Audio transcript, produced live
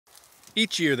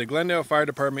Each year, the Glendale Fire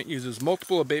Department uses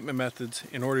multiple abatement methods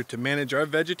in order to manage our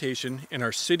vegetation in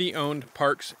our city-owned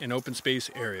parks and open space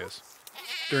areas.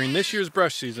 During this year's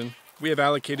brush season, we have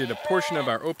allocated a portion of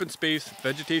our open space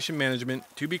vegetation management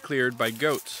to be cleared by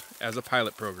goats as a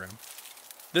pilot program.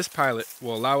 This pilot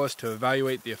will allow us to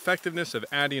evaluate the effectiveness of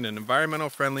adding an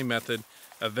environmental-friendly method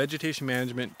of vegetation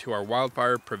management to our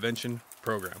wildfire prevention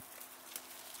program.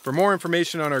 For more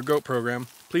information on our GOAT program,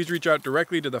 please reach out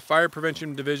directly to the Fire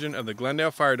Prevention Division of the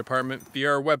Glendale Fire Department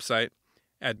via our website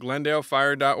at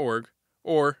glendalefire.org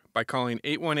or by calling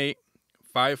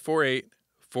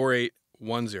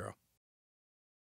 818-548-4810.